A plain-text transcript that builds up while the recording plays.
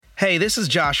Hey, this is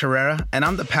Josh Herrera, and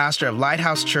I'm the pastor of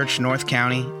Lighthouse Church North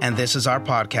County, and this is our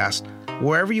podcast.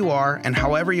 Wherever you are and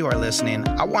however you are listening,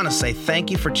 I want to say thank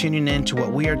you for tuning in to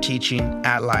what we are teaching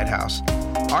at Lighthouse.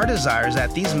 Our desire is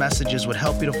that these messages would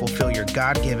help you to fulfill your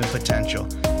God-given potential.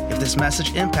 If this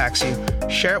message impacts you,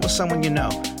 share it with someone you know.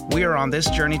 We are on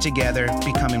this journey together,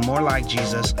 becoming more like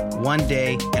Jesus, one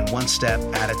day and one step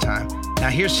at a time. Now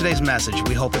here's today's message.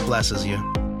 We hope it blesses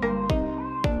you.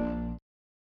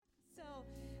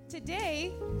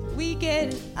 Today, we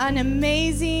get an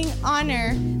amazing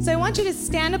honor. So I want you to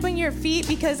stand up on your feet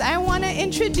because I want to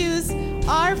introduce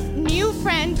our new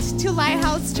friend to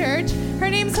Lighthouse Church. Her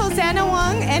name's Hosanna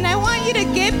Wong, and I want you to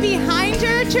get behind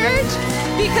her, church,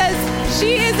 because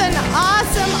she is an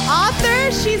awesome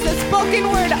author. She's a spoken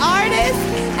word artist,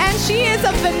 and she is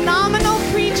a phenomenal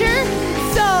preacher.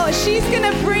 So she's going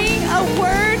to bring a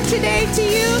word today to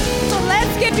you. So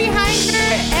let's get behind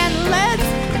her and let's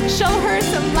show her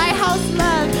some Lighthouse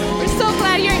love. We're so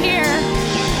glad you're here.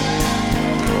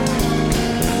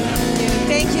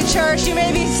 Thank you, church. You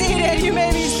may be seated. You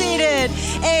may be seated.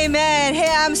 Amen. Hey,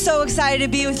 I'm so excited to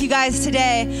be with you guys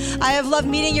today. I have loved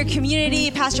meeting your community,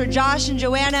 Pastor Josh and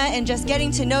Joanna, and just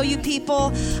getting to know you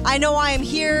people. I know I am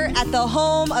here at the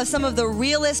home of some of the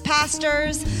realest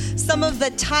pastors, some of the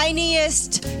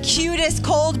tiniest, cutest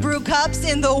cold brew cups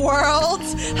in the world.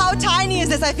 How tiny is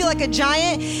this? I feel like a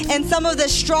giant. And some of the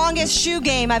strongest shoe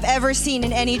game I've ever seen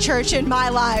in any church in my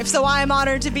life. So I am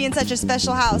honored to be in such a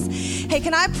special house. Hey,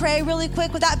 can I pray really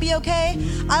quick? Would that be okay?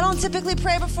 I don't typically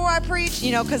pray before I preach,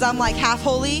 because I'm like half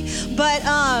holy. But,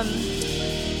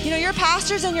 your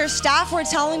pastors and your staff were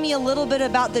telling me a little bit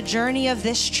about the journey of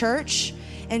this church.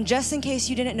 And just in case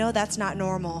you didn't know, that's not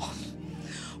normal.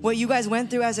 What you guys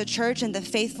went through as a church and the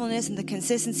faithfulness and the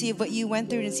consistency of what you went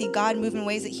through to see God move in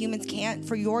ways that humans can't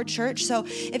for your church. So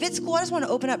if it's cool, I just want to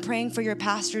open up praying for your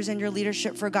pastors and your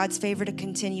leadership for God's favor to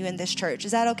continue in this church.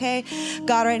 Is that okay?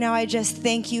 God, right now I just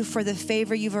thank you for the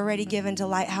favor you've already given to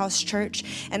Lighthouse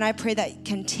Church. And I pray that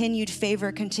continued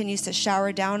favor continues to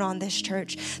shower down on this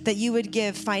church, that you would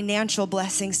give financial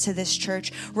blessings to this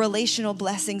church, relational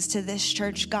blessings to this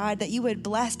church, God, that you would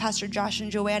bless Pastor Josh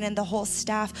and Joanna and the whole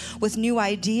staff with new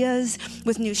ideas,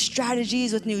 with new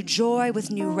strategies, with new joy,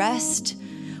 with new rest,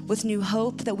 with new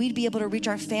hope, that we'd be able to reach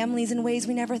our families in ways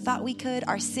we never thought we could,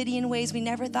 our city in ways we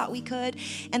never thought we could,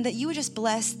 and that you would just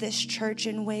bless this church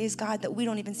in ways, God, that we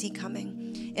don't even see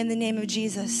coming. In the name of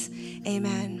Jesus,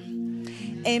 amen.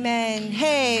 Amen.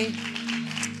 Hey,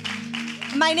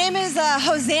 my name is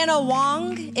Hosanna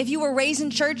Wong. If you were raised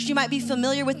in church, you might be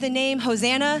familiar with the name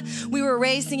Hosanna. We were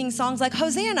raised singing songs like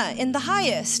Hosanna in the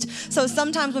highest. So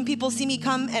sometimes when people see me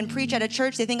come and preach at a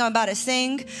church, they think I'm about to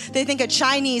sing. They think a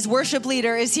Chinese worship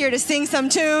leader is here to sing some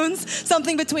tunes.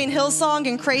 Something between Hillsong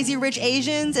and Crazy Rich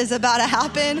Asians is about to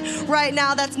happen. Right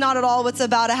now, that's not at all what's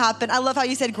about to happen. I love how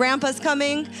you said Grandpa's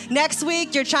coming. Next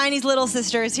week, your Chinese little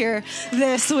sister is here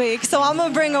this week. So I'm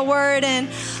going to bring a word, and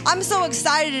I'm so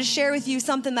excited to share with you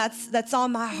something that's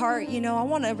on my heart. I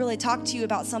want to really talk to you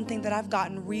about something that I've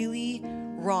gotten really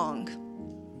wrong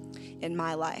in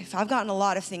my life. I've gotten a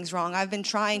lot of things wrong. I've been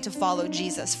trying to follow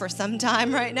Jesus for some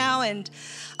time right now, and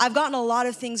I've gotten a lot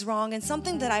of things wrong. And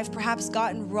something that I've perhaps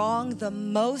gotten wrong the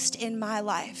most in my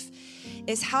life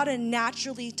is how to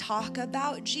naturally talk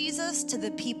about Jesus to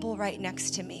the people right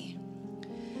next to me.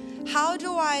 How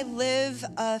do I live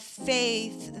a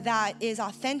faith that is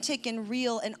authentic and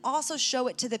real and also show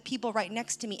it to the people right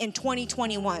next to me in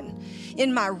 2021,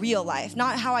 in my real life?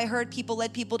 Not how I heard people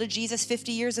led people to Jesus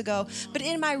 50 years ago, but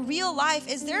in my real life,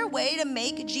 is there a way to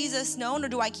make Jesus known, or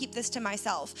do I keep this to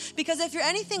myself? Because if you're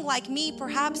anything like me,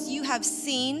 perhaps you have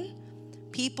seen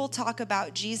people talk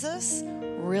about Jesus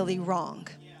really wrong.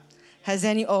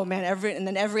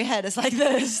 Every head is like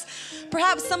this.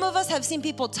 Perhaps some of us have seen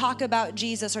people talk about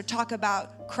Jesus or talk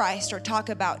about Christ or talk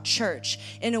about church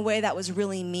in a way that was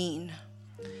really mean,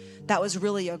 that was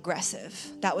really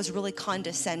aggressive, that was really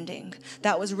condescending,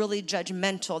 that was really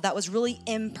judgmental, that was really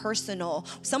impersonal.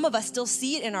 Some of us still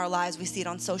see it in our lives. We see it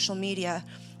on social media.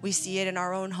 We see it in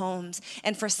our own homes.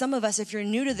 And for some of us, if you're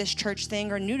new to this church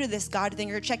thing or new to this God thing,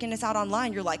 or you're checking us out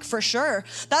online, you're like, for sure.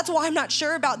 That's why I'm not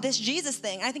sure about this Jesus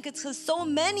thing. I think it's because so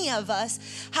many of us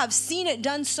have seen it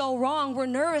done so wrong, we're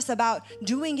nervous about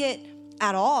doing it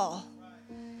at all.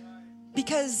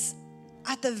 Because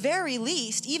at the very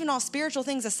least, even all spiritual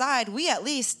things aside, we at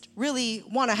least really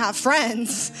want to have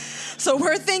friends. So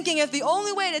we're thinking if the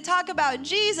only way to talk about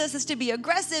Jesus is to be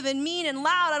aggressive and mean and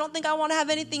loud, I don't think I want to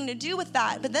have anything to do with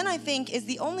that. But then I think, is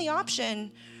the only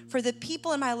option for the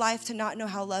people in my life to not know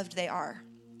how loved they are?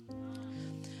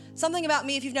 Something about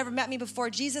me, if you've never met me before,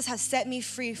 Jesus has set me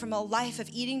free from a life of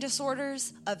eating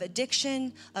disorders, of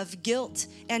addiction, of guilt,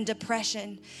 and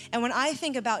depression. And when I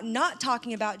think about not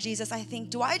talking about Jesus, I think,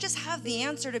 do I just have the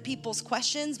answer to people's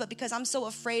questions, but because I'm so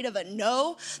afraid of a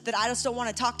no, that I just don't want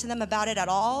to talk to them about it at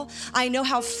all? I know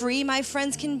how free my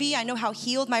friends can be. I know how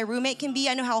healed my roommate can be.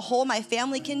 I know how whole my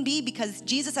family can be because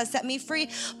Jesus has set me free,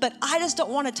 but I just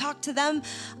don't want to talk to them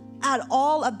at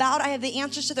all about. I have the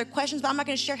answers to their questions, but I'm not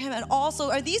going to share him at all.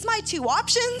 So are these my two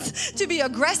options? To be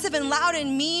aggressive and loud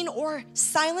and mean, or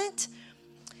silent?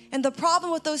 And the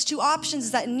problem with those two options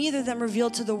is that neither of them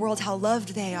reveal to the world how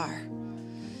loved they are.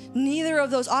 Neither of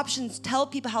those options tell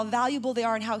people how valuable they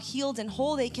are and how healed and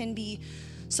whole they can be.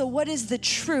 So what is the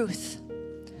truth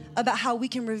about how we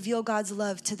can reveal God's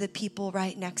love to the people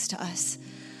right next to us?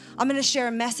 I'm going to share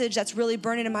a message that's really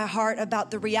burning in my heart about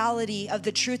the reality of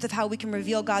the truth of how we can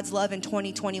reveal God's love in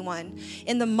 2021.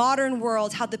 In the modern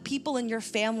world, how the people in your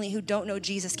family who don't know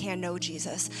Jesus can know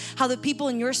Jesus. How the people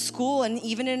in your school and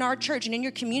even in our church and in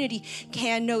your community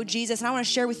can know Jesus. And I want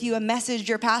to share with you a message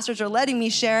your pastors are letting me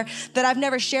share that I've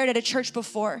never shared at a church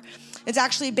before. It's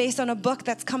actually based on a book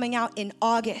that's coming out in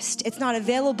August. It's not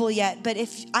available yet, but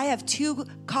if I have 2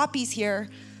 copies here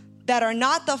that are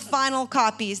not the final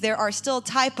copies. There are still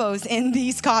typos in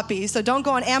these copies. So don't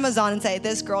go on Amazon and say,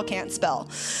 this girl can't spell.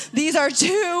 These are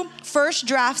 2 first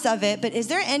drafts of it. But is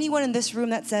there anyone in this room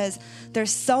that says,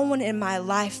 there's someone in my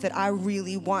life that I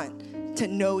really want to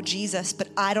know Jesus, but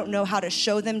I don't know how to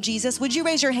show them Jesus? Would you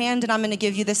raise your hand and I'm going to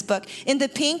give you this book. In the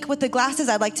pink with the glasses,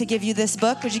 I'd like to give you this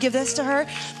book. Would you give this to her?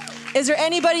 Is there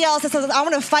anybody else that says, I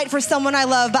want to fight for someone I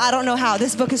love, but I don't know how?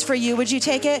 This book is for you. Would you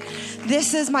take it?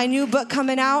 This is my new book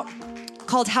coming out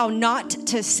called How Not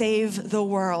to Save the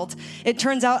World. It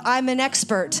turns out I'm an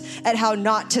expert at how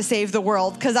not to save the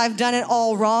world because I've done it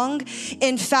all wrong.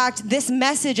 In fact, this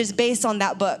message is based on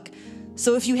that book.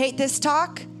 So if you hate this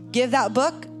talk, give that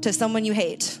book to someone you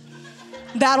hate.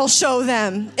 That'll show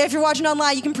them. If you're watching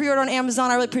online, you can pre-order on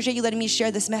Amazon. I really appreciate you letting me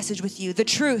share this message with you. The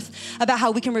truth about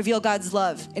how we can reveal God's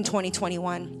love in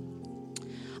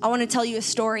 2021. I want to tell you a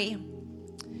story.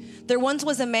 There once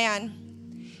was a man.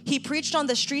 He preached on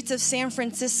the streets of San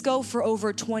Francisco for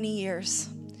over 20 years.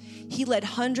 He led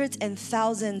hundreds and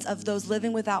thousands of those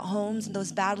living without homes and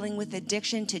those battling with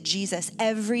addiction to Jesus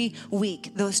every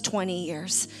week, those 20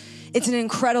 years. It's an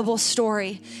incredible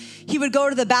story. He would go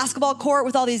to the basketball court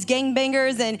with all these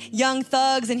gangbangers and young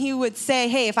thugs, and he would say,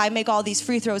 hey, if I make all these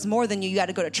free throws more than you, you got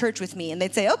to go to church with me. And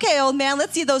they'd say, okay, old man,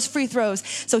 let's see those free throws.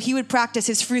 So he would practice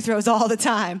his free throws all the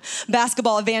time.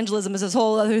 Basketball evangelism is this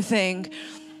whole other thing.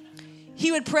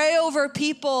 He would pray over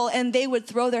people and they would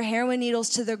throw their heroin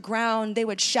needles to the ground. They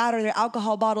would shatter their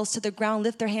alcohol bottles to the ground,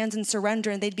 lift their hands and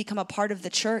surrender, and they'd become a part of the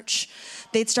church.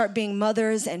 They'd start being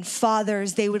mothers and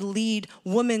fathers. They would lead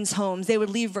women's homes. They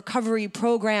would lead recovery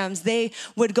programs. They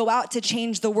would go out to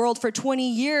change the world. For 20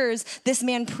 years, this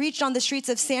man preached on the streets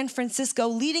of San Francisco,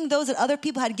 leading those that other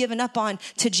people had given up on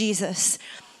to Jesus.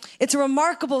 It's a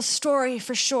remarkable story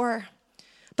for sure.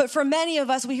 But for many of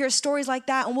us, we hear stories like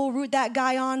that and we'll root that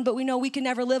guy on, but we know we can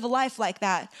never live a life like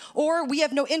that. Or we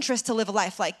have no interest to live a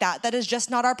life like that. That is just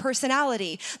not our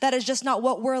personality. That is just not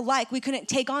what we're like. We couldn't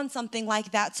take on something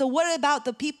like that. So what about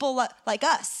the people like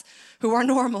us who are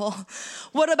normal?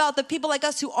 What about the people like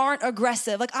us who aren't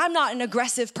aggressive? Like, I'm not an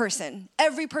aggressive person.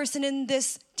 Every person in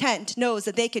this tent knows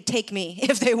that they could take me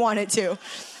if they wanted to.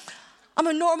 I'm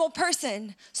a normal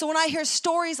person. So when I hear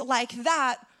stories like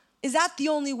that, is that the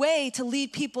only way to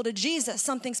lead people to Jesus?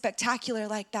 Something spectacular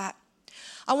like that.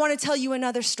 I want to tell you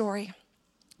another story.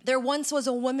 There once was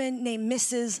a woman named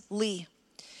Mrs. Lee.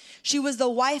 She was the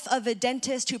wife of a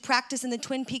dentist who practiced in the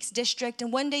Twin Peaks district.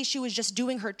 And one day she was just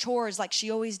doing her chores like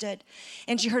she always did.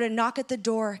 And she heard a knock at the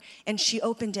door and she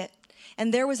opened it.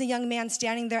 And there was a young man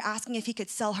standing there asking if he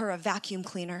could sell her a vacuum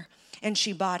cleaner. And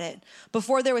she bought it.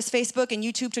 Before there was Facebook and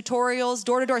YouTube tutorials,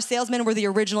 door-to-door salesmen were the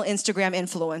original Instagram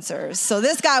influencers. So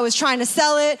this guy was trying to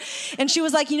sell it, and she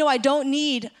was like, I don't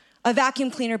need a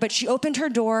vacuum cleaner, but she opened her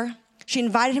door. She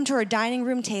invited him to her dining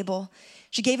room table.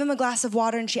 She gave him a glass of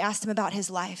water, and she asked him about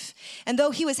his life. And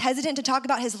though he was hesitant to talk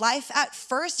about his life at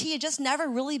first, he had just never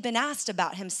really been asked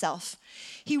about himself.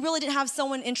 He really didn't have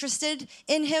someone interested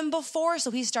in him before,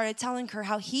 so he started telling her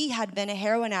how he had been a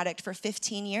heroin addict for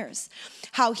 15 years,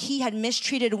 how he had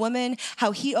mistreated women,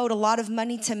 how he owed a lot of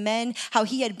money to men, how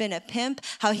he had been a pimp,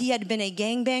 how he had been a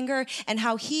gangbanger, and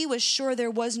how he was sure there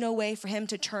was no way for him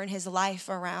to turn his life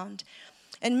around.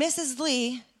 And Mrs.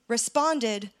 Lee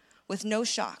responded with no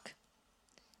shock,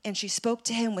 and she spoke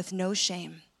to him with no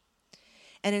shame.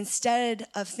 And instead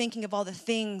of thinking of all the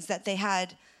things that they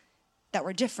had that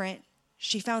were different,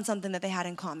 she found something that they had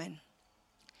in common.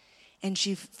 And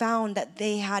she found that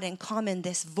they had in common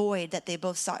this void that they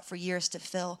both sought for years to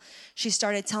fill. She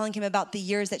started telling him about the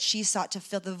years that she sought to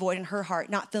fill the void in her heart,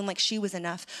 not feeling like she was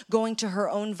enough, going to her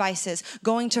own vices,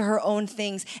 going to her own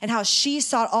things, and how she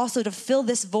sought also to fill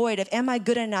this void of, am I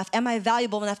good enough? Am I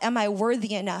valuable enough? Am I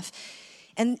worthy enough?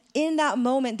 And in that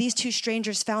moment, these two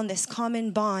strangers found this common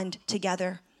bond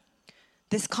together.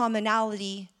 This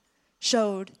commonality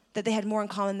showed that they had more in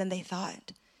common than they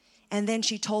thought. And then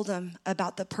she told him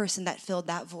about the person that filled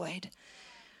that void.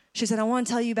 She said, I want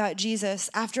to tell you about Jesus.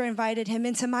 After I invited him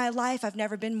into my life, I've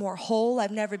never been more whole.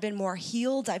 I've never been more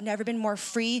healed. I've never been more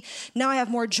free. Now I have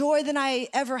more joy than I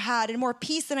ever had and more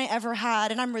peace than I ever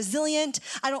had. And I'm resilient.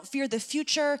 I don't fear the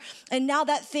future. And now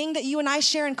that thing that you and I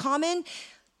share in common,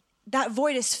 that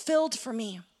void is filled for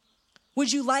me.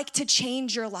 Would you like to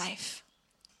change your life?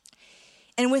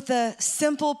 And with a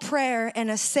simple prayer and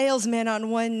a salesman on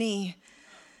one knee,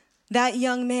 that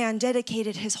young man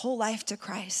dedicated his whole life to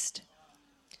Christ.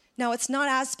 Now, it's not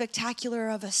as spectacular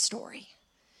of a story.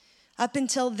 Up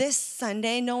until this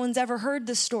Sunday, no one's ever heard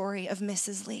the story of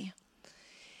Mrs. Lee.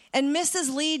 And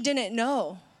Mrs. Lee didn't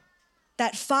know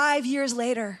that 5 years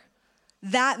later,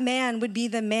 that man would be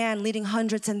the man leading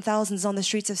hundreds and thousands on the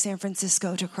streets of San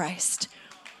Francisco to Christ.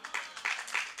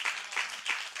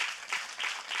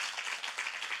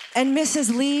 And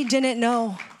Mrs. Lee didn't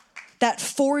know that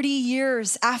 40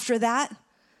 years after that,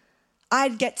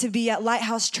 I'd get to be at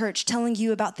Lighthouse Church telling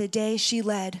you about the day she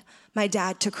led my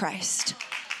dad to Christ.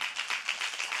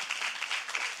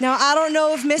 Now, I don't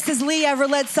know if Mrs. Lee ever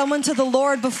led someone to the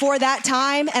Lord before that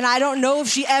time, and I don't know if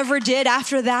she ever did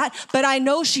after that, but I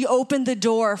know she opened the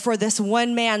door for this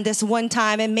one man this one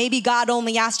time, and maybe God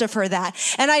only asked of her that.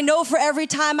 And I know for every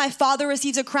time my father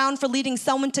receives a crown for leading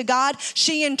someone to God,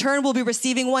 she in turn will be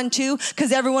receiving one too,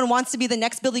 because everyone wants to be the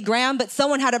next Billy Graham, but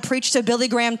someone had to preach to Billy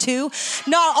Graham too.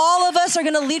 Not all of us are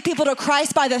going to lead people to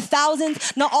Christ by the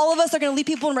thousands. Not all of us are going to lead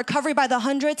people in recovery by the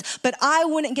hundreds, but I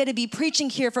wouldn't get to be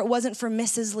preaching here if it wasn't for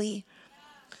Mrs. Lee.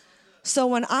 So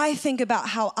when I think about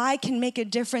how I can make a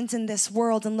difference in this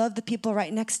world and love the people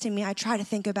right next to me, I try to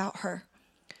think about her,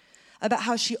 about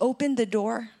how she opened the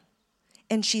door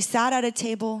and she sat at a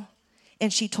table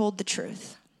and she told the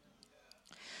truth.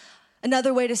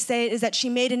 Another way to say it is that she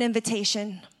made an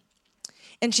invitation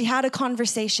and she had a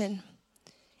conversation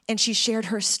and she shared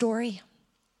her story.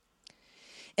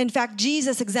 In fact,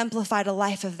 Jesus exemplified a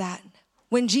life of that.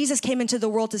 When Jesus came into the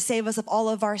world to save us of all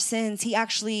of our sins, he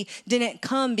actually didn't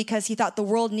come because he thought the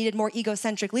world needed more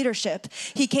egocentric leadership.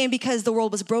 He came because the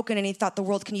world was broken and he thought the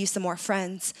world could use some more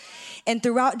friends. And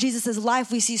throughout Jesus'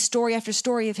 life, we see story after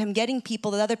story of him getting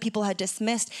people that other people had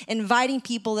dismissed, inviting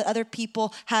people that other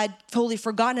people had totally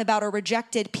forgotten about or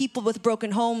rejected, people with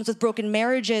broken homes, with broken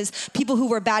marriages, people who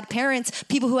were bad parents,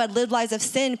 people who had lived lives of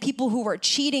sin, people who were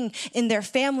cheating in their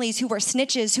families, who were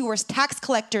snitches, who were tax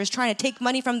collectors trying to take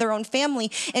money from their own family.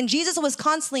 And Jesus was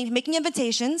constantly making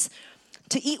invitations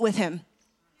to eat with him.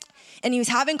 And he was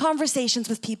having conversations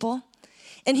with people,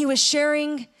 and he was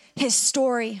sharing his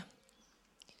story.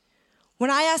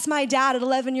 When I asked my dad at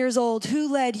 11 years old,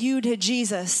 who led you to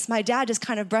Jesus? My dad just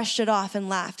kind of brushed it off and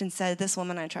laughed and said, this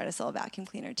woman I try to sell a vacuum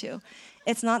cleaner to.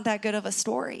 It's not that good of a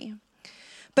story.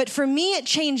 But for me, it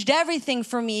changed everything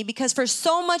for me because for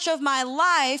so much of my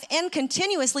life and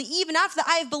continuously, even after that,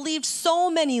 I've believed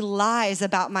so many lies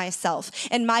about myself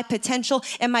and my potential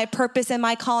and my purpose and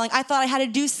my calling. I thought I had to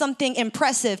do something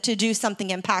impressive to do something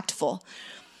impactful.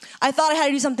 I thought I had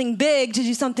to do something big to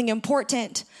do something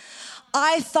important.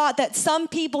 I thought that some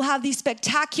people have these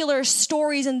spectacular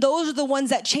stories and those are the ones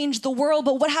that change the world.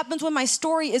 But what happens when my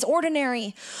story is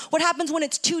ordinary? What happens when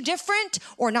it's too different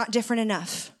or not different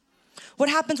enough? What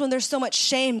happens when there's so much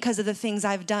shame because of the things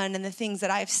I've done and the things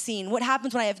that I've seen? What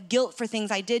happens when I have guilt for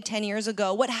things I did 10 years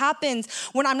ago? What happens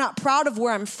when I'm not proud of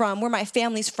where I'm from, where my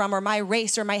family's from, or my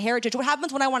race, or my heritage? What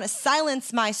happens when I want to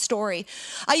silence my story?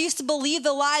 I used to believe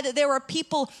the lie that there were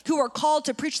people who were called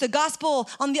to preach the gospel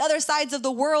on the other sides of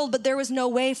the world, but there was no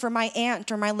way for my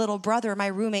aunt or my little brother or my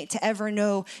roommate to ever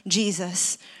know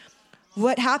Jesus.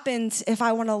 What happens if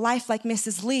I want a life like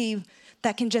Mrs. Lee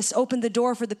that can just open the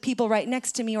door for the people right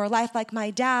next to me, or a life like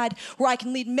my dad where I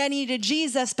can lead many to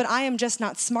Jesus, but I am just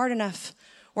not smart enough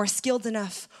or skilled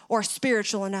enough or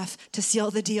spiritual enough to seal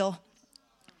the deal?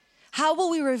 How will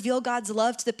we reveal God's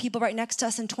love to the people right next to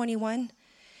us in 21?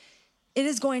 It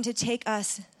is going to take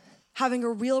us having a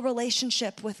real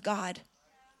relationship with God.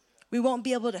 We won't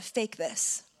be able to fake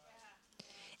this.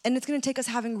 And it's going to take us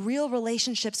having real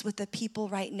relationships with the people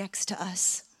right next to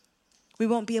us. We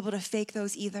won't be able to fake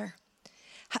those either.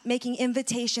 Making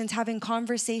invitations, having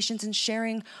conversations, and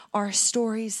sharing our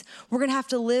stories. We're going to have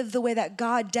to live the way that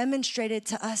God demonstrated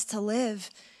to us to live.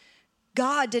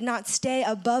 God did not stay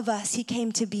above us. He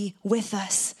came to be with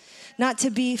us, not to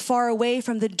be far away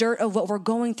from the dirt of what we're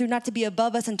going through, not to be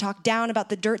above us and talk down about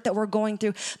the dirt that we're going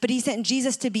through, but he sent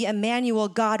Jesus to be Emmanuel,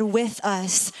 God with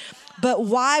us. But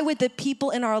why would the people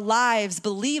in our lives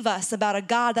believe us about a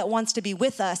God that wants to be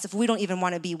with us if we don't even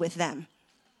want to be with them?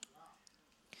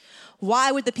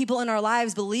 Why would the people in our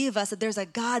lives believe us that there's a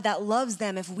God that loves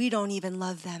them if we don't even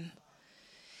love them?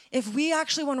 If we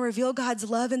actually want to reveal God's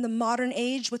love in the modern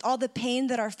age with all the pain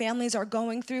that our families are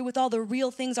going through, with all the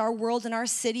real things our world and our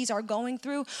cities are going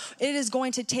through, it is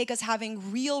going to take us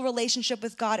having real relationship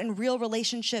with God and real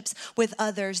relationships with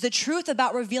others. The truth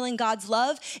about revealing God's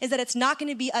love is that it's not going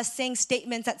to be us saying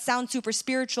statements that sound super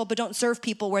spiritual but don't serve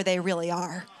people where they really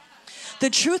are. The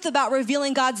truth about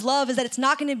revealing God's love is that it's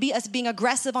not going to be us being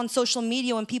aggressive on social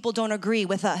media when people don't agree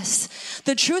with us.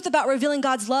 The truth about revealing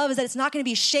God's love is that it's not going to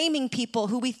be shaming people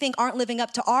who we think aren't living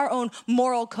up to our own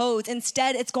moral codes.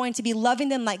 Instead, it's going to be loving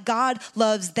them like God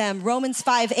loves them. Romans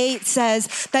 5:8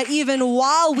 says that even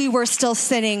while we were still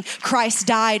sinning, Christ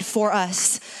died for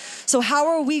us. So how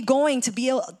are we going to be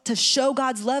able to show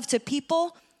God's love to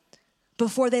people?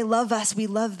 Before they love us, we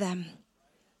love them.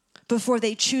 Before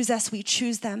they choose us, we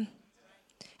choose them.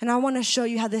 And I want to show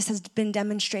you how this has been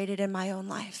demonstrated in my own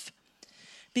life.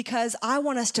 Because I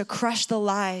want us to crush the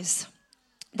lies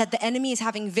that the enemy is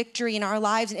having victory in our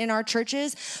lives and in our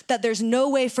churches, that there's no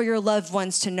way for your loved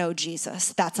ones to know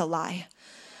Jesus. That's a lie.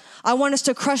 I want us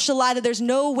to crush the lie that there's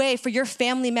no way for your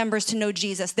family members to know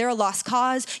Jesus. They're a lost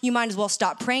cause. You might as well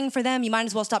stop praying for them. You might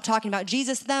as well stop talking about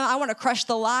Jesus to them. I want to crush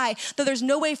the lie that there's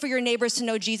no way for your neighbors to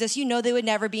know Jesus. You know they would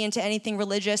never be into anything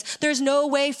religious. There's no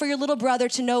way for your little brother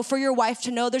to know, for your wife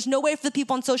to know. There's no way for the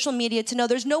people on social media to know.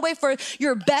 There's no way for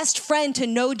your best friend to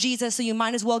know Jesus, so you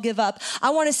might as well give up.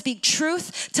 I want to speak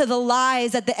truth to the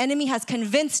lies that the enemy has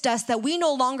convinced us that we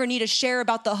no longer need to share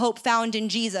about the hope found in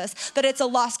Jesus, that it's a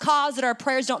lost cause, that our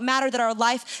prayers don't matter, that our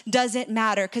life doesn't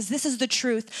matter, because this is the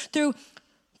truth. Through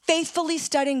faithfully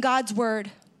studying God's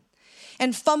word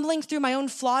and fumbling through my own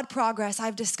flawed progress,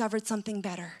 I've discovered something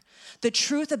better. The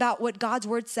truth about what God's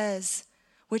word says,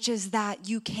 which is that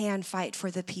you can fight for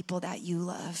the people that you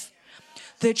love.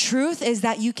 The truth is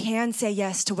that you can say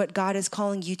yes to what God is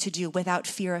calling you to do without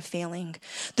fear of failing.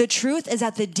 The truth is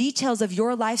that the details of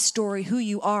your life story, who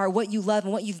you are, what you love,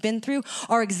 and what you've been through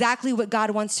are exactly what God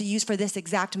wants to use for this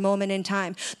exact moment in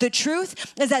time. The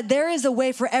truth is that there is a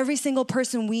way for every single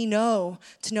person we know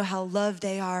to know how loved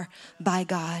they are by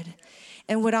God.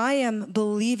 And what I am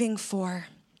believing for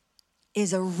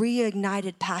is a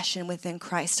reignited passion within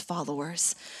Christ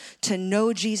followers to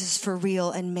know Jesus for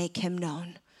real and make him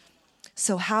known.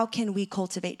 So how can we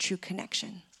cultivate true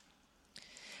connection?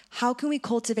 How can we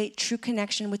cultivate true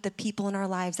connection with the people in our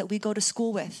lives that we go to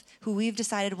school with, who we've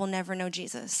decided will never know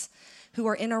Jesus, who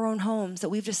are in our own homes that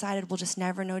we've decided will just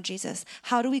never know Jesus?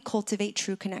 How do we cultivate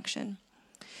true connection?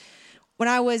 When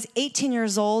I was 18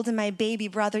 years old and my baby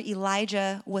brother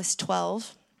Elijah was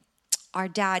 12, our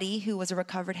daddy, who was a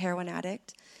recovered heroin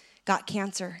addict, got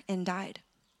cancer and died.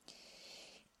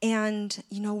 And,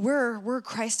 we're a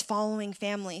Christ-following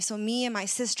family. So me and my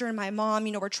sister and my mom,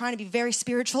 we're trying to be very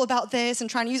spiritual about this and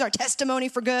trying to use our testimony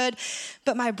for good.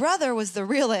 But my brother was the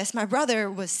realist. My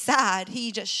brother was sad.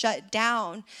 He just shut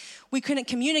down. We couldn't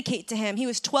communicate to him. He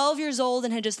was 12 years old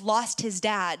and had just lost his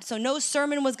dad. So no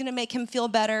sermon was going to make him feel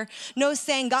better. No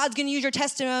saying God's going to use your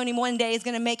testimony one day is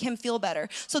going to make him feel better.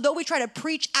 So though we try to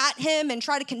preach at him and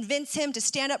try to convince him to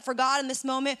stand up for God in this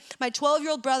moment, my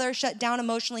 12-year-old brother shut down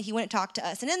emotionally. He wouldn't talk to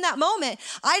us. And in that moment,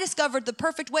 I discovered the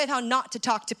perfect way of how not to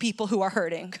talk to people who are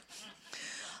hurting.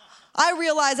 I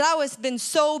realized that I was been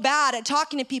so bad at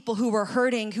talking to people who were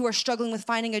hurting, who were struggling with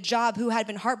finding a job, who had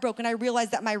been heartbroken. I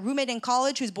realized that my roommate in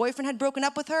college, whose boyfriend had broken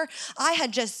up with her, I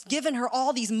had just given her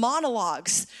all these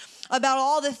monologues about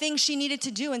all the things she needed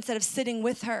to do instead of sitting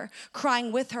with her,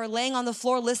 crying with her, laying on the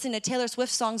floor, listening to Taylor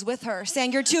Swift songs with her,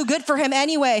 saying, "You're too good for him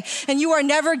anyway, and you are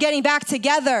never getting back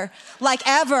together, like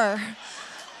ever."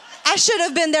 I should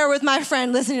have been there with my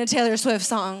friend listening to Taylor Swift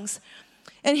songs.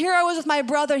 And here I was with my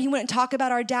brother. He wouldn't talk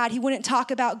about our dad. He wouldn't talk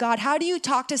about God. How do you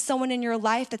talk to someone in your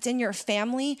life that's in your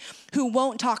family who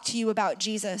won't talk to you about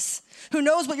Jesus, who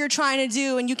knows what you're trying to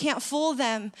do and you can't fool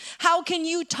them? How can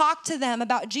you talk to them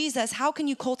about Jesus? How can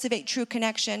you cultivate true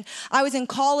connection? I was in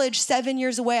college 7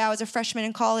 years away. I was a freshman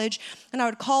in college, and I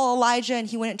would call Elijah and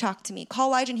he wouldn't talk to me. Call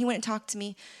Elijah and he wouldn't talk to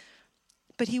me.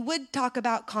 But he would talk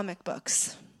about comic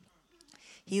books.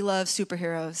 He loves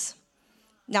superheroes.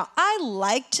 Now, I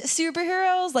liked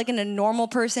superheroes, like in a normal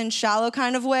person, shallow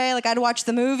kind of way. Like, I'd watch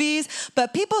the movies.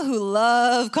 But people who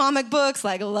love comic books,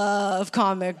 love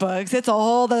comic books. It's a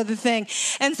whole other thing.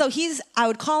 And so I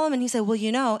would call him, and he'd say,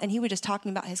 well, and he would just talk to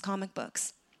me about his comic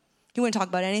books. He wouldn't talk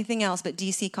about anything else but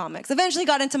DC Comics. Eventually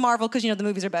got into Marvel because, the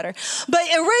movies are better. But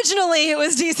originally, it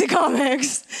was DC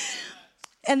Comics.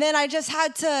 And then I just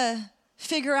had to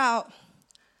figure out,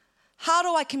 how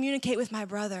do I communicate with my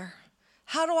brother?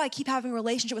 How do I keep having a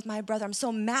relationship with my brother? I'm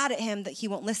so mad at him that he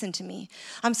won't listen to me.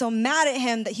 I'm so mad at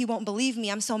him that he won't believe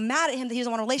me. I'm so mad at him that he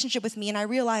doesn't want a relationship with me. And I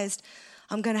realized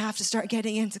I'm going to have to start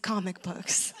getting into comic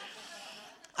books.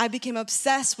 I became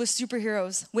obsessed with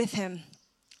superheroes with him.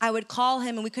 I would call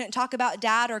him, and we couldn't talk about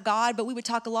dad or God, but we would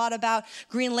talk a lot about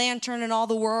Green Lantern and all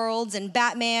the worlds and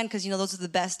Batman, because, those are the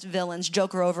best villains,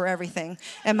 Joker over everything.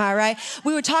 Am I right?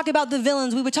 We would talk about the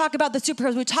villains. We would talk about the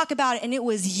superheroes. We would talk about it, and it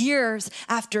was years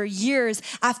after years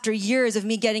after years of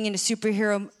me getting into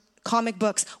superhero comic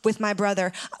books with my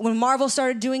brother. When Marvel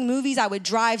started doing movies, I would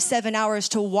drive 7 hours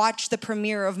to watch the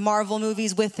premiere of Marvel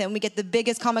movies with him. We get the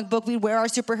biggest comic book. We'd wear our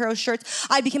superhero shirts.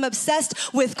 I became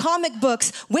obsessed with comic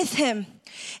books with him.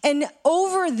 And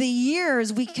over the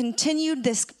years, we continued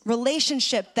this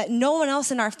relationship that no one else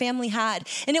in our family had.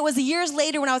 And it was years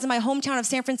later when I was in my hometown of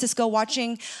San Francisco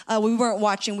watching, we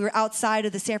were outside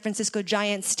of the San Francisco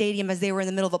Giants stadium as they were in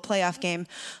the middle of a playoff game.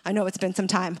 I know it's been some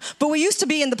time, but we used to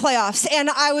be in the playoffs. And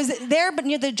I was there, but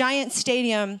near the Giants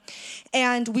stadium,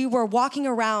 and we were walking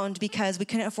around because we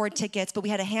couldn't afford tickets, but we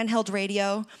had a handheld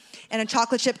radio and a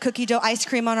chocolate chip cookie dough ice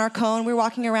cream on our cone. We were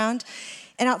walking around.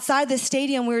 And outside the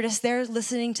stadium, we were just there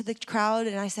listening to the crowd,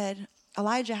 and I said,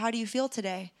 Elijah, how do you feel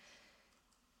today?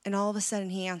 And all of a sudden,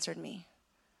 he answered me.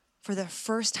 For the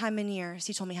first time in years,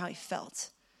 he told me how he felt.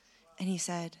 And he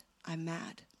said, I'm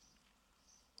mad.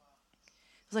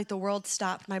 It was like the world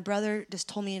stopped. My brother just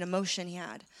told me an emotion he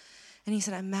had. And he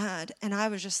said, I'm mad. And I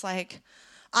was just like,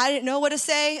 I didn't know what to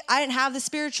say. I didn't have the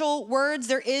spiritual words.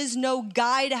 There is no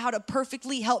guide how to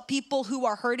perfectly help people who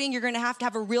are hurting. You're going to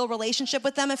have a real relationship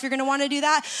with them if you're going to want to do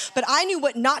that. But I knew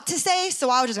what not to say,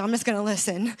 so I'm just going to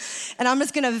listen. And I'm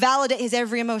just going to validate his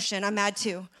every emotion. I'm mad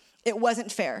too. It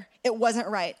wasn't fair. It wasn't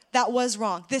right. That was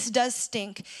wrong. This does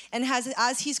stink. And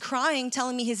as he's crying,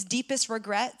 telling me his deepest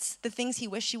regrets, the things he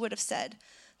wished he would have said,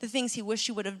 the things he wished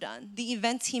he would have done, the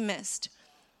events he missed,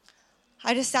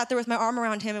 I just sat there with my arm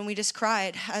around him, and we just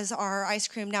cried as our ice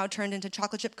cream now turned into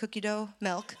chocolate chip cookie dough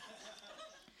milk.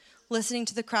 Listening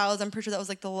to the crowds, I'm pretty sure that was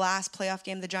like the last playoff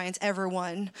game the Giants ever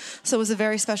won. So it was a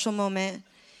very special moment.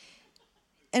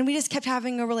 And we just kept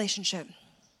having a relationship.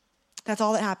 That's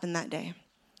all that happened that day.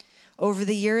 Over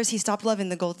the years, he stopped loving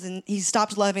the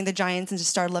Giants and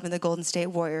just started loving the Golden State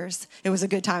Warriors. It was a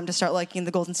good time to start liking the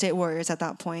Golden State Warriors at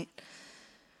that point.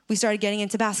 We started getting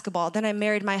into basketball. Then I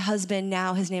married my husband.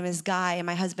 Now his name is Guy, and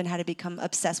my husband had to become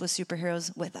obsessed with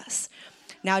superheroes with us.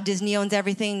 Now Disney owns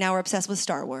everything. Now we're obsessed with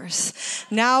Star Wars.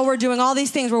 Now we're doing all these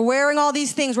things. We're wearing all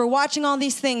these things. We're watching all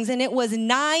these things. And it was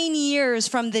 9 years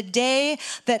from the day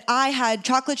that I had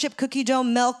chocolate chip cookie dough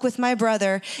milk with my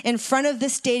brother in front of the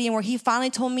stadium where he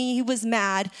finally told me he was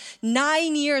mad.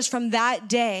 9 years from that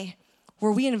day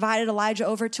where we invited Elijah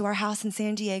over to our house in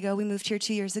San Diego. We moved here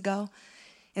 2 years ago.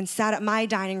 And sat at my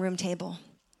dining room table.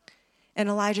 And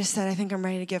Elijah said, I think I'm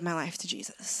ready to give my life to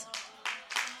Jesus.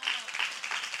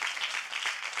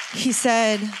 He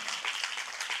said,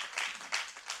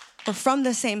 we're from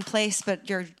the same place, but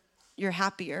you're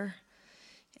happier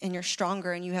and you're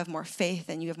stronger and you have more faith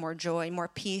and you have more joy and more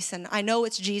peace. And I know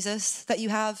it's Jesus that you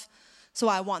have, so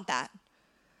I want that.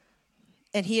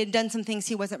 And he had done some things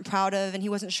he wasn't proud of, and he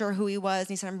wasn't sure who he was.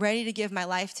 And he said, I'm ready to give my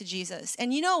life to Jesus.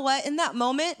 And you know what? In that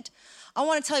moment, I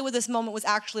want to tell you what this moment was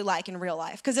actually like in real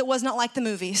life, because it was not like the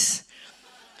movies.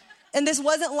 And this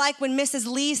wasn't like when Mrs.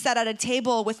 Lee sat at a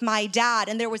table with my dad,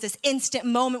 and there was this instant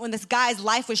moment when this guy's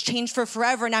life was changed for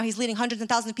forever. Now he's leading hundreds and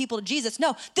thousands of people to Jesus.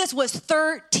 No, this was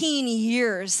 13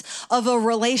 years of a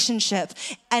relationship.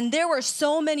 And there were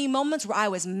so many moments where I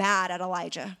was mad at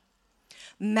Elijah.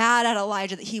 Mad at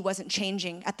Elijah that he wasn't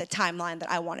changing at the timeline that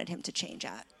I wanted him to change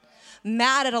at.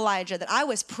 Mad at Elijah that I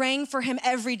was praying for him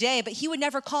every day, but he would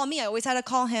never call me. I always had to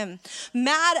call him.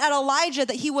 Mad at Elijah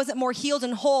that he wasn't more healed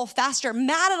and whole faster.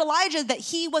 Mad at Elijah that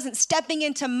he wasn't stepping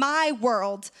into my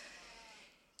world.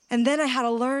 And then I had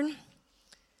to learn,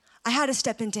 I had to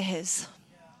step into his.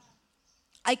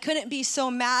 I couldn't be so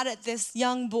mad at this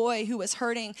young boy who was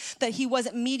hurting that he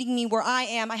wasn't meeting me where I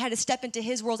am. I had to step into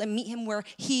his world and meet him where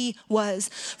he was.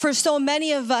 For so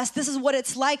many of us, this is what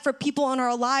it's like for people in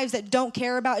our lives that don't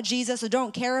care about Jesus or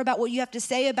don't care about what you have to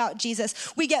say about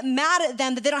Jesus. We get mad at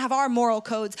them that they don't have our moral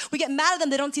codes. We get mad at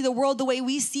them they don't see the world the way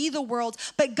we see the world.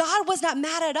 But God was not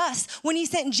mad at us when he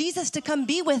sent Jesus to come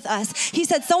be with us. He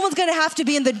said someone's going to have to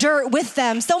be in the dirt with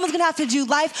them. Someone's going to have to do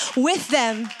life with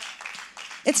them.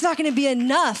 It's not going to be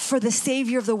enough for the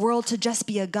Savior of the world to just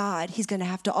be a God. He's going to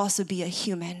have to also be a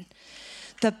human.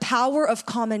 The power of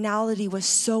commonality was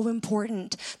so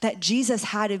important that Jesus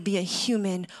had to be a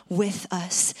human with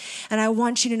us. And I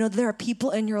want you to know there are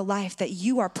people in your life that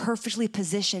you are perfectly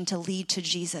positioned to lead to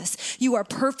Jesus. You are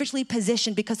perfectly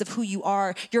positioned because of who you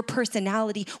are, your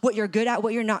personality, what you're good at,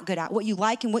 what you're not good at, what you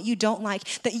like and what you don't like,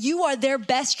 that you are their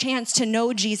best chance to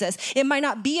know Jesus. It might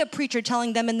not be a preacher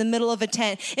telling them in the middle of a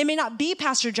tent. It may not be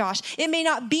Pastor Josh. It may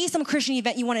not be some Christian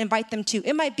event you want to invite them to.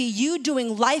 It might be you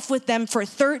doing life with them for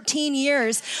 13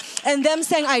 years and them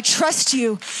saying, I trust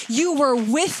you. You were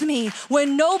with me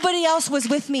when nobody else was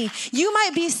with me. You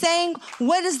might be saying,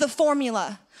 what is the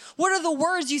formula? What are the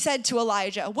words you said to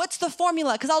Elijah? What's the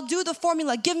formula? Because I'll do the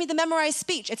formula. Give me the memorized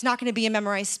speech. It's not going to be a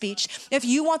memorized speech. If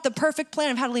you want the perfect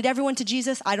plan of how to lead everyone to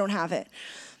Jesus, I don't have it.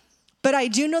 But I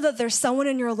do know that there's someone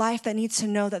in your life that needs to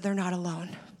know that they're not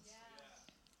alone.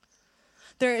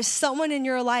 There is someone in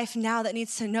your life now that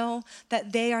needs to know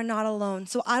that they are not alone.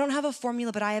 So I don't have a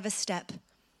formula, but I have a step.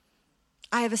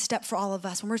 I have a step for all of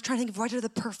us. When we're trying to think of what are the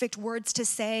perfect words to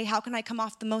say, how can I come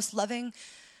off the most loving?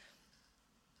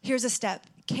 Here's a step.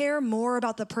 Care more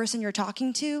about the person you're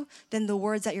talking to than the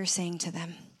words that you're saying to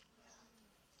them.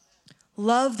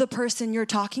 Love the person you're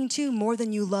talking to more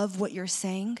than you love what you're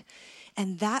saying.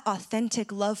 And that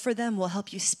authentic love for them will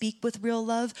help you speak with real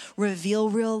love, reveal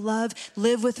real love,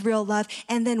 live with real love.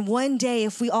 And then one day,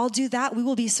 if we all do that, we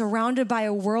will be surrounded by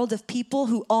a world of people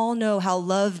who all know how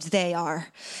loved they are.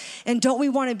 And don't we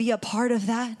want to be a part of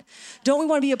that? Don't we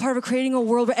want to be a part of creating a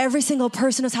world where every single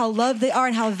person knows how loved they are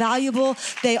and how valuable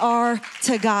they are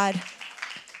to God?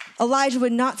 Elijah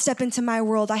would not step into my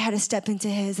world. I had to step into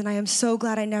his. And I am so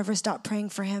glad I never stopped praying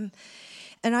for him.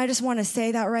 And I just want to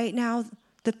say that right now.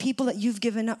 The people that you've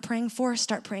given up praying for,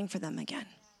 start praying for them again.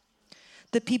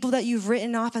 The people that you've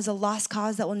written off as a lost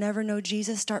cause that will never know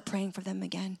Jesus, start praying for them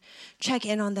again. Check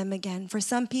in on them again. For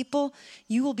some people,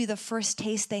 you will be the first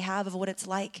taste they have of what it's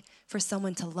like for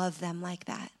someone to love them like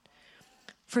that.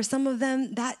 For some of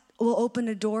them, that will open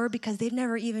a door because they've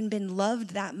never even been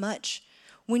loved that much.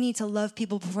 We need to love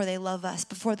people before they love us.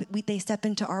 Before they step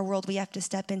into our world, we have to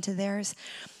step into theirs.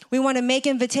 We want to make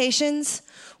invitations.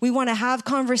 We want to have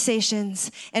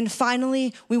conversations. And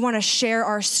finally, we want to share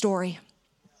our story.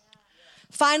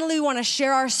 Finally, we want to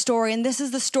share our story. And this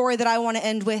is the story that I want to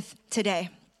end with today.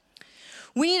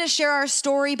 We need to share our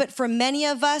story, but for many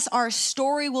of us, our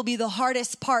story will be the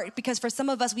hardest part because for some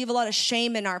of us, we have a lot of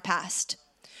shame in our past.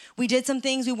 We did some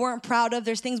things we weren't proud of.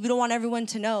 There's things we don't want everyone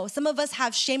to know. Some of us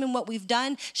have shame in what we've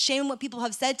done, shame in what people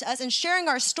have said to us, and sharing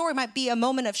our story might be a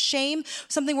moment of shame,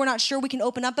 something we're not sure we can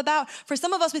open up about. For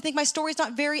some of us, we think my story is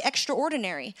not very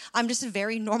extraordinary. I'm just a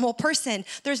very normal person.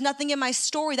 There's nothing in my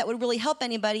story that would really help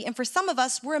anybody. And for some of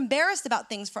us, we're embarrassed about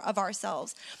things of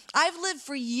ourselves. I've lived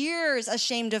for years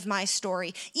ashamed of my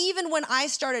story. Even when I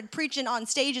started preaching on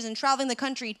stages and traveling the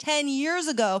country 10 years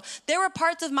ago, there were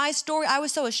parts of my story I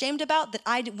was so ashamed about that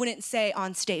I wouldn't say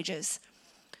on stages.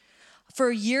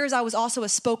 For years, I was also a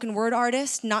spoken word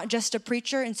artist, not just a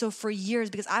preacher. And so for years,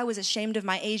 because I was ashamed of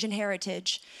my Asian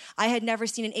heritage, I had never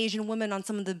seen an Asian woman on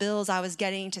some of the bills I was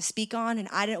getting to speak on, and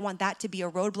I didn't want that to be a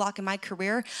roadblock in my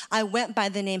career. I went by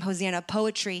the name Hosanna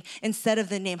Poetry instead of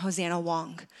the name Hosanna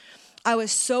Wong. I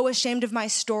was so ashamed of my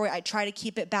story, I tried to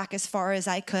keep it back as far as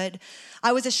I could.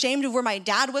 I was ashamed of where my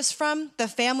dad was from, the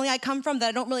family I come from, that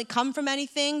I don't really come from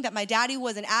anything, that my daddy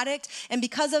was an addict. And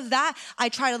because of that, I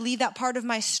try to leave that part of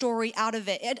my story out of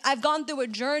it. I've gone through a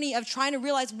journey of trying to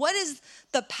realize what is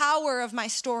the power of my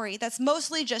story that's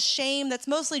mostly just shame, that's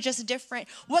mostly just different.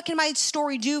 What can my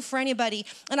story do for anybody?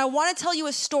 And I want to tell you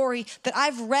a story that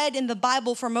I've read in the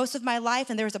Bible for most of my life,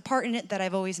 and there's a part in it that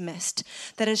I've always missed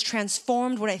that has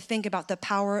transformed what I think about the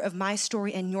power of my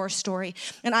story and your story.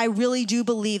 And I really do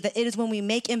believe that it is when we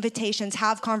make invitations,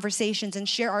 have conversations, and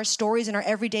share our stories in our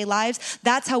everyday lives,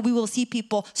 that's how we will see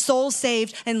people, souls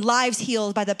saved and lives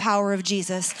healed by the power of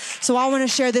Jesus. So I want to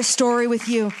share this story with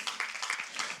you.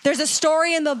 There's a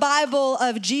story in the Bible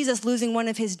of Jesus losing one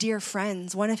of his dear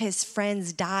friends. One of his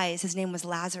friends dies. His name was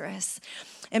Lazarus.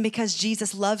 And because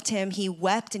Jesus loved him, he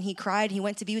wept and he cried. He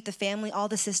went to be with the family, all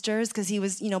the sisters, because he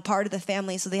was, part of the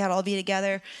family. So they had to all be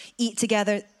together, eat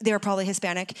together. They were probably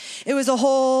Hispanic. It was a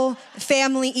whole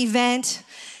family event.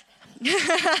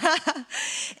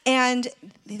 And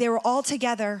they were all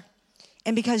together.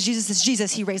 And because Jesus is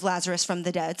Jesus, he raised Lazarus from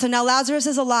the dead. So now Lazarus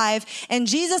is alive, and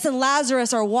Jesus and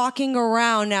Lazarus are walking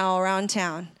around now around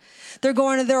town. They're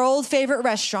going to their old favorite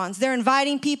restaurants. They're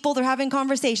inviting people. They're having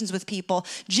conversations with people.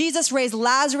 Jesus raised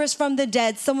Lazarus from the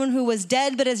dead. Someone who was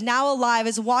dead but is now alive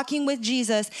is walking with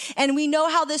Jesus. And we know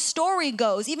how this story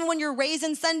goes. Even when you're raised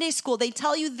in Sunday school, they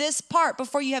tell you this part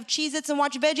before you have Cheez-Its and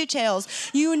watch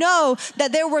VeggieTales. You know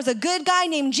that there was a good guy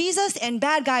named Jesus and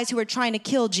bad guys who were trying to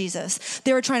kill Jesus.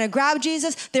 They were trying to grab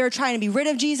Jesus. They were trying to be rid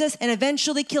of Jesus and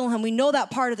eventually kill him. We know that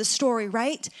part of the story,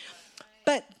 right?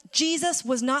 But Jesus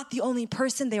was not the only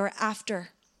person they were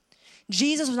after.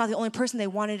 Jesus was not the only person they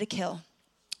wanted to kill.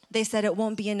 They said it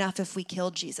won't be enough if we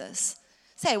kill Jesus.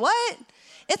 Say, what?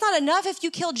 It's not enough if you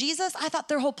kill Jesus? I thought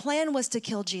their whole plan was to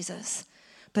kill Jesus.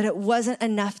 But it wasn't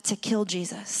enough to kill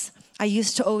Jesus. I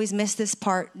used to always miss this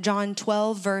part. John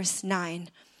 12, verse 9.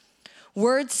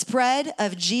 Word spread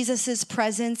of Jesus'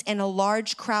 presence, and a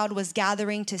large crowd was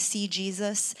gathering to see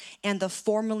Jesus and the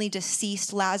formerly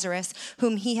deceased Lazarus,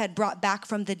 whom he had brought back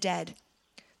from the dead.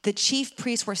 The chief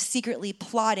priests were secretly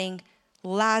plotting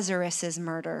Lazarus'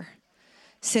 murder,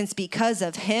 since because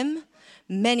of him,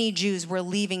 many Jews were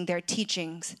leaving their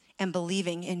teachings and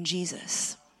believing in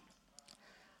Jesus.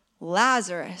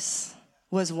 Lazarus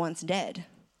was once dead,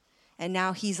 and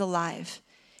now he's alive.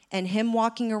 And him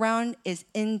walking around is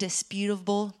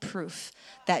indisputable proof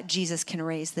that Jesus can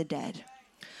raise the dead.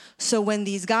 So when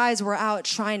these guys were out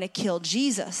trying to kill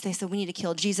Jesus, they said, we need to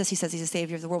kill Jesus. He says he's the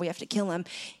savior of the world. We have to kill him.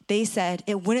 They said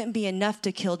it wouldn't be enough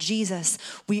to kill Jesus.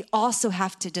 We also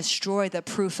have to destroy the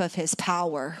proof of his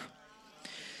power.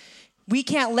 We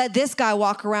can't let this guy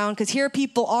walk around because here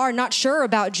people are not sure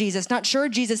about Jesus, not sure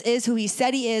Jesus is who he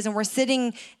said he is. And we're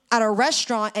sitting at a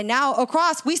restaurant, and now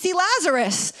across we see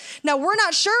Lazarus. Now we're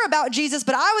not sure about Jesus,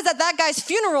 but I was at that guy's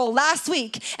funeral last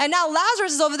week, and now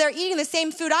Lazarus is over there eating the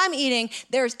same food I'm eating.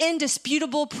 There's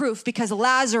indisputable proof because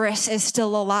Lazarus is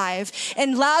still alive.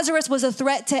 And Lazarus was a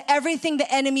threat to everything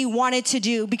the enemy wanted to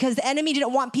do because the enemy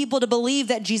didn't want people to believe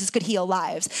that Jesus could heal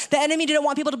lives. The enemy didn't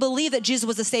want people to believe that Jesus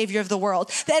was the savior of the world.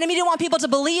 The enemy didn't want people to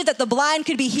believe that the blind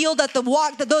could be healed, that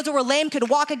those who were lame could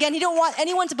walk again. He didn't want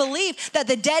anyone to believe that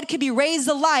the dead could be raised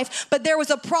alive. But there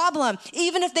was a problem.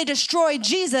 Even if they destroyed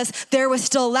Jesus, there was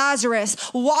still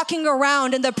Lazarus walking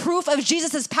around, and the proof of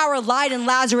Jesus' power lied in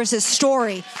Lazarus'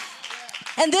 story.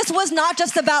 And this was not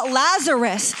just about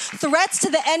Lazarus. Threats to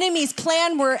the enemy's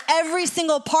plan were every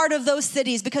single part of those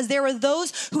cities because there were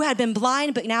those who had been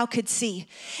blind but now could see.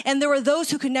 And there were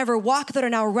those who could never walk that are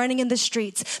now running in the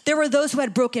streets. There were those who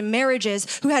had broken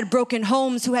marriages, who had broken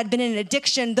homes, who had been in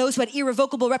addiction, those who had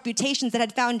irrevocable reputations that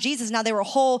had found Jesus. Now they were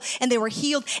whole and they were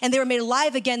healed and they were made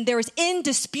alive again. There was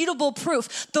indisputable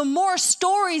proof. The more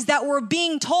stories that were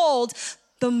being told,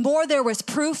 the more there was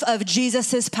proof of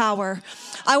Jesus' power.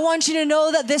 I want you to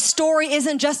know that this story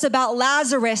isn't just about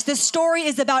Lazarus. This story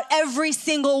is about every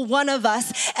single one of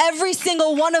us. Every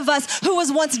single one of us who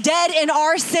was once dead in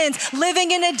our sins, living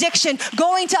in addiction,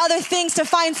 going to other things to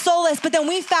find solace. But then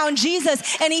we found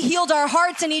Jesus and he healed our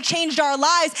hearts and he changed our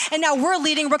lives. And now we're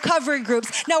leading recovery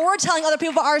groups. Now we're telling other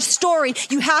people our story.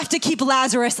 You have to keep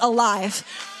Lazarus alive.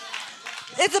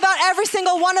 It's about every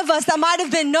single one of us that might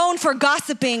have been known for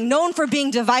gossiping, known for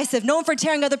being divisive, known for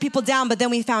tearing other people down, but then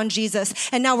we found Jesus.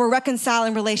 And now we're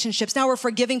reconciling relationships. Now we're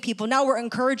forgiving people. Now we're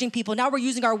encouraging people. Now we're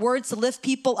using our words to lift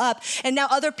people up. And now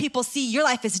other people see your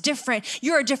life is different.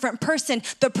 You're a different person.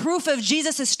 The proof of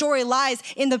Jesus' story lies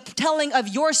in the telling of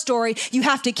your story. You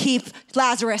have to keep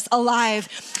Lazarus alive.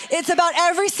 It's about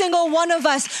every single one of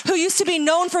us who used to be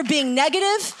known for being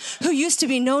negative, who used to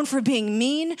be known for being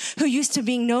mean, who used to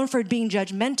be known for being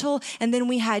judgmental, and then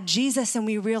we had Jesus and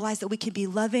we realized that we could be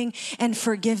loving and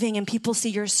forgiving, and people see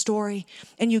your story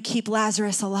and you keep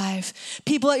Lazarus alive.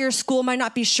 People at your school might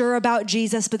not be sure about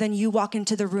Jesus, but then you walk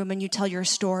into the room and you tell your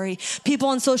story. People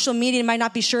on social media might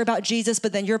not be sure about Jesus,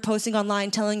 but then you're posting online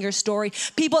telling your story.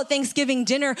 People at Thanksgiving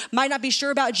dinner might not be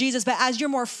sure about Jesus, but as you're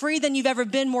more free than you've ever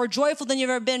been, more joyful than you've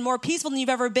ever been, more peaceful than you've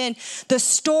ever been, the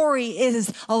story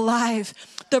is alive.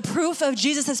 The proof of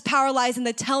Jesus' power lies in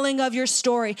the telling of your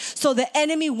story. So the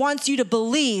enemy wants you to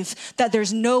believe that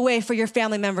there's no way for your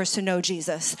family members to know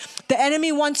Jesus. The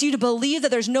enemy wants you to believe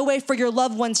that there's no way for your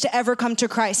loved ones to ever come to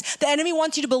Christ. The enemy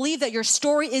wants you to believe that your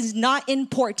story is not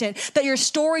important, that your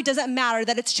story doesn't matter,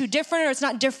 that it's too different or it's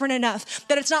not different enough,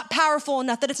 that it's not powerful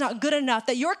enough, that it's not good enough,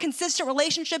 that your consistent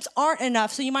relationships aren't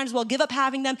enough, so you might as well give up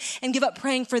having them and give up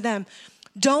praying for them.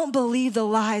 Don't believe the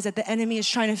lies that the enemy is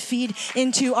trying to feed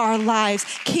into our lives.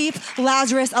 Keep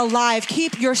Lazarus alive.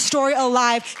 Keep your story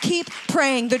alive. Keep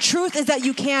praying. The truth is that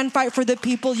you can fight for the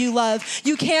people you love.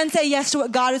 You can say yes to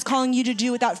what God is calling you to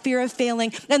do without fear of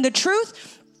failing. And the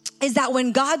truth is that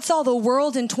when God saw the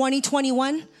world in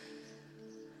 2021,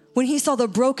 when he saw the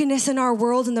brokenness in our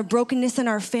world and the brokenness in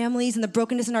our families and the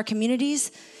brokenness in our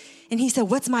communities, and he said,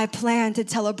 what's my plan to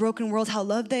tell a broken world how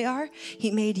loved they are?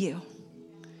 He made you.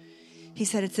 He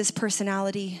said, it's this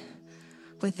personality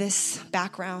with this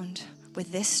background,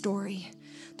 with this story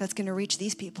that's going to reach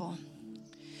these people.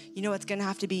 You know, it's going to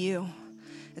have to be you.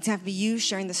 It's going to have to be you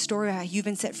sharing the story how you've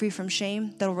been set free from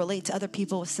shame that'll relate to other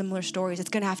people with similar stories. It's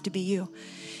going to have to be you.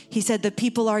 He said, the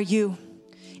people are you,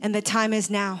 and the time is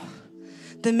now.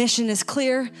 The mission is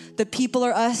clear. The people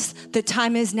are us. The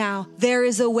time is now. There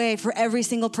is a way for every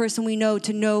single person we know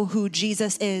to know who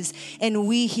Jesus is, and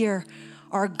we here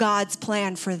are God's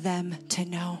plan for them to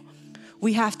know.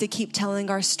 We have to keep telling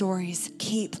our stories.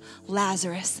 Keep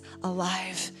Lazarus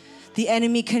alive. The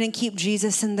enemy couldn't keep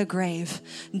Jesus in the grave.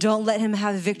 Don't let him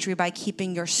have victory by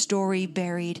keeping your story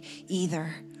buried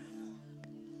either,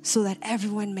 so that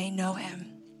everyone may know him.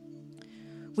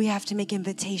 We have to make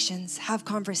invitations, have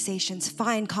conversations,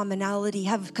 find commonality,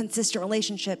 have consistent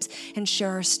relationships, and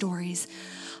share our stories.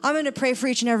 I'm going to pray for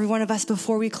each and every one of us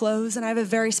before we close, and I have a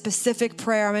very specific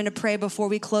prayer I'm going to pray before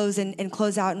we close and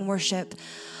close out in worship.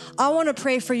 I want to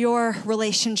pray for your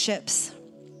relationships.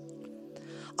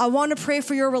 I want to pray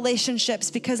for your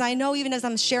relationships because I know even as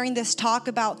I'm sharing this talk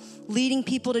about leading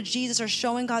people to Jesus or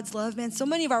showing God's love, man, so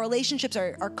many of our relationships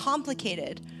are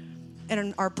complicated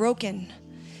and are broken.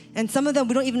 And some of them,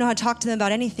 we don't even know how to talk to them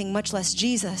about anything, much less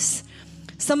Jesus.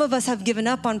 Some of us have given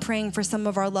up on praying for some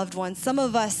of our loved ones. Some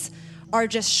of us are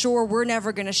just sure we're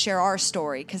never going to share our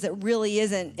story because it really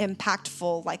isn't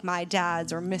impactful like my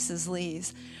dad's or Mrs.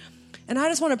 Lee's. And I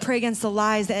just want to pray against the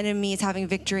lies the enemy is having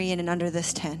victory in and under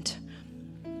this tent.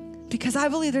 Because I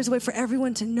believe there's a way for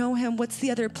everyone to know him. What's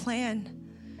the other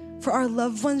plan? For our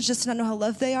loved ones just to not know how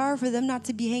loved they are, for them not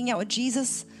to be hanging out with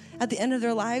Jesus at the end of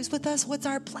their lives with us. What's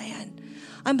our plan?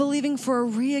 I'm believing for a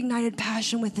reignited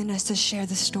passion within us to share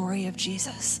the story of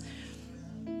Jesus.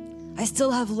 I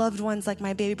still have loved ones like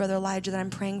my baby brother Elijah that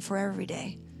I'm praying for every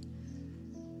day.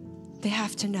 They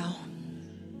have to know.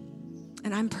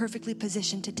 And I'm perfectly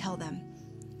positioned to tell them.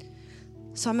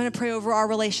 So I'm going to pray over our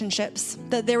relationships,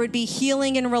 that there would be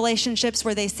healing in relationships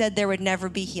where they said there would never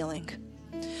be healing.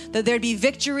 That there'd be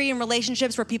victory in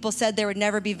relationships where people said there would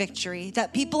never be victory.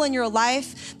 That people in your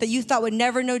life that you thought would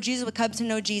never know Jesus would come to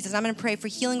know Jesus. I'm going to pray for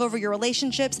healing over your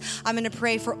relationships. I'm going to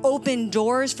pray for open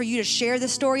doors for you to share the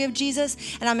story of Jesus.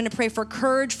 And I'm going to pray for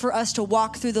courage for us to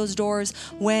walk through those doors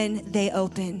when they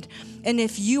opened. And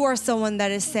if you are someone that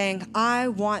is saying, I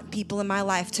want people in my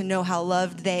life to know how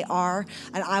loved they are,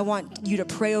 and I want you to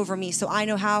pray over me so I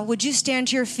know how, would you stand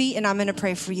to your feet and I'm going to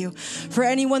pray for you. For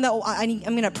anyone that I'm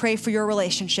going to pray for your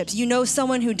relationships. You know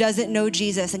someone who doesn't know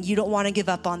Jesus and you don't want to give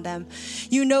up on them.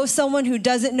 You know someone who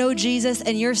doesn't know Jesus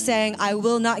and you're saying, I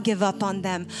will not give up on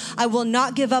them. I will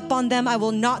not give up on them. I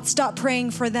will not stop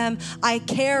praying for them. I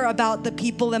care about the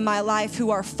people in my life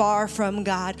who are far from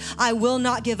God. I will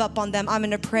not give up on them. I'm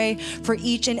going to pray for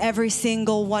each and every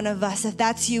single one of us. If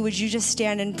that's you, would you just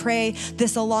stand and pray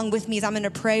this along with me as I'm going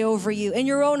to pray over you? In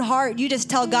your own heart, you just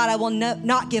tell God, I will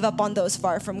not give up on those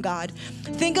far from God.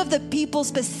 Think of the people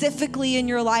specifically in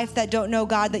your life that don't know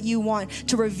God that you want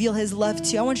to reveal his love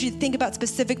to. I want you to think about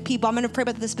specific people. I'm going to pray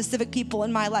about the specific people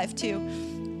in my life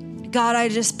too. God, I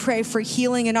just pray for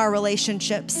healing in our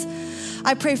relationships.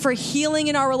 I pray for healing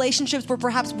in our relationships where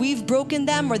perhaps we've broken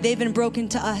them or they've been broken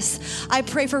to us. I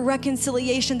pray for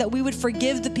reconciliation, that we would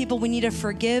forgive the people we need to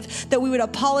forgive, that we would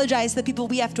apologize to the people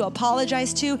we have to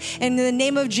apologize to. And in the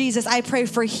name of Jesus, I pray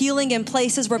for healing in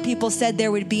places where people said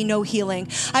there would be no healing.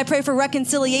 I pray for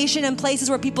reconciliation in places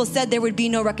where people said there would be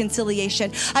no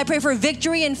reconciliation. I pray for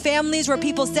victory in families where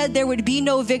people said there would be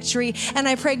no victory. And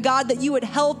I pray, God, that you would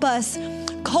help us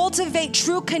cultivate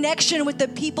true connection with the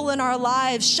people in our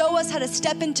lives. Show us how to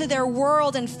step into their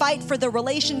world and fight for the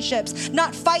relationships.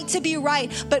 Not fight to be right,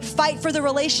 but fight for the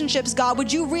relationships, God.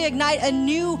 Would you reignite a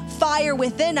new fire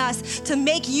within us to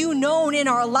make you known in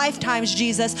our lifetimes,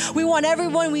 Jesus? We want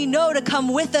everyone we know to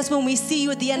come with us when we see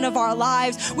you at the end of our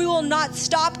lives. We will not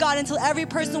stop, God, until every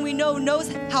person we know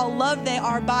knows how loved they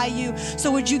are by you.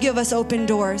 So would you give us open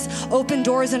doors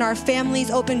in our families,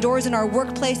 open doors in our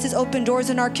workplaces, open doors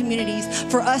in our communities,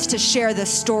 for us to share the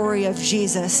story of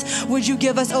Jesus. Would you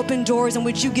give us open doors, and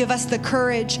would you give us the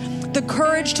courage the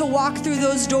courage to walk through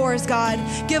those doors, God.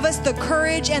 Give us the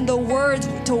courage and the words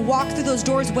to walk through those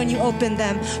doors when you open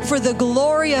them, for the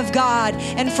glory of God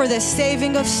and for the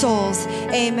saving of souls.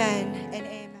 Amen and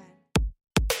amen.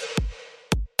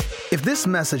 If this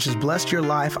message has blessed your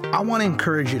life, I want to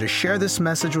encourage you to share this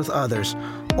message with others,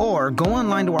 or go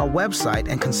online to our website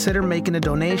and consider making a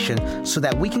donation so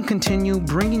that we can continue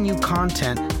bringing you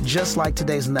content just like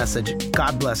today's message.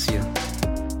 God bless you.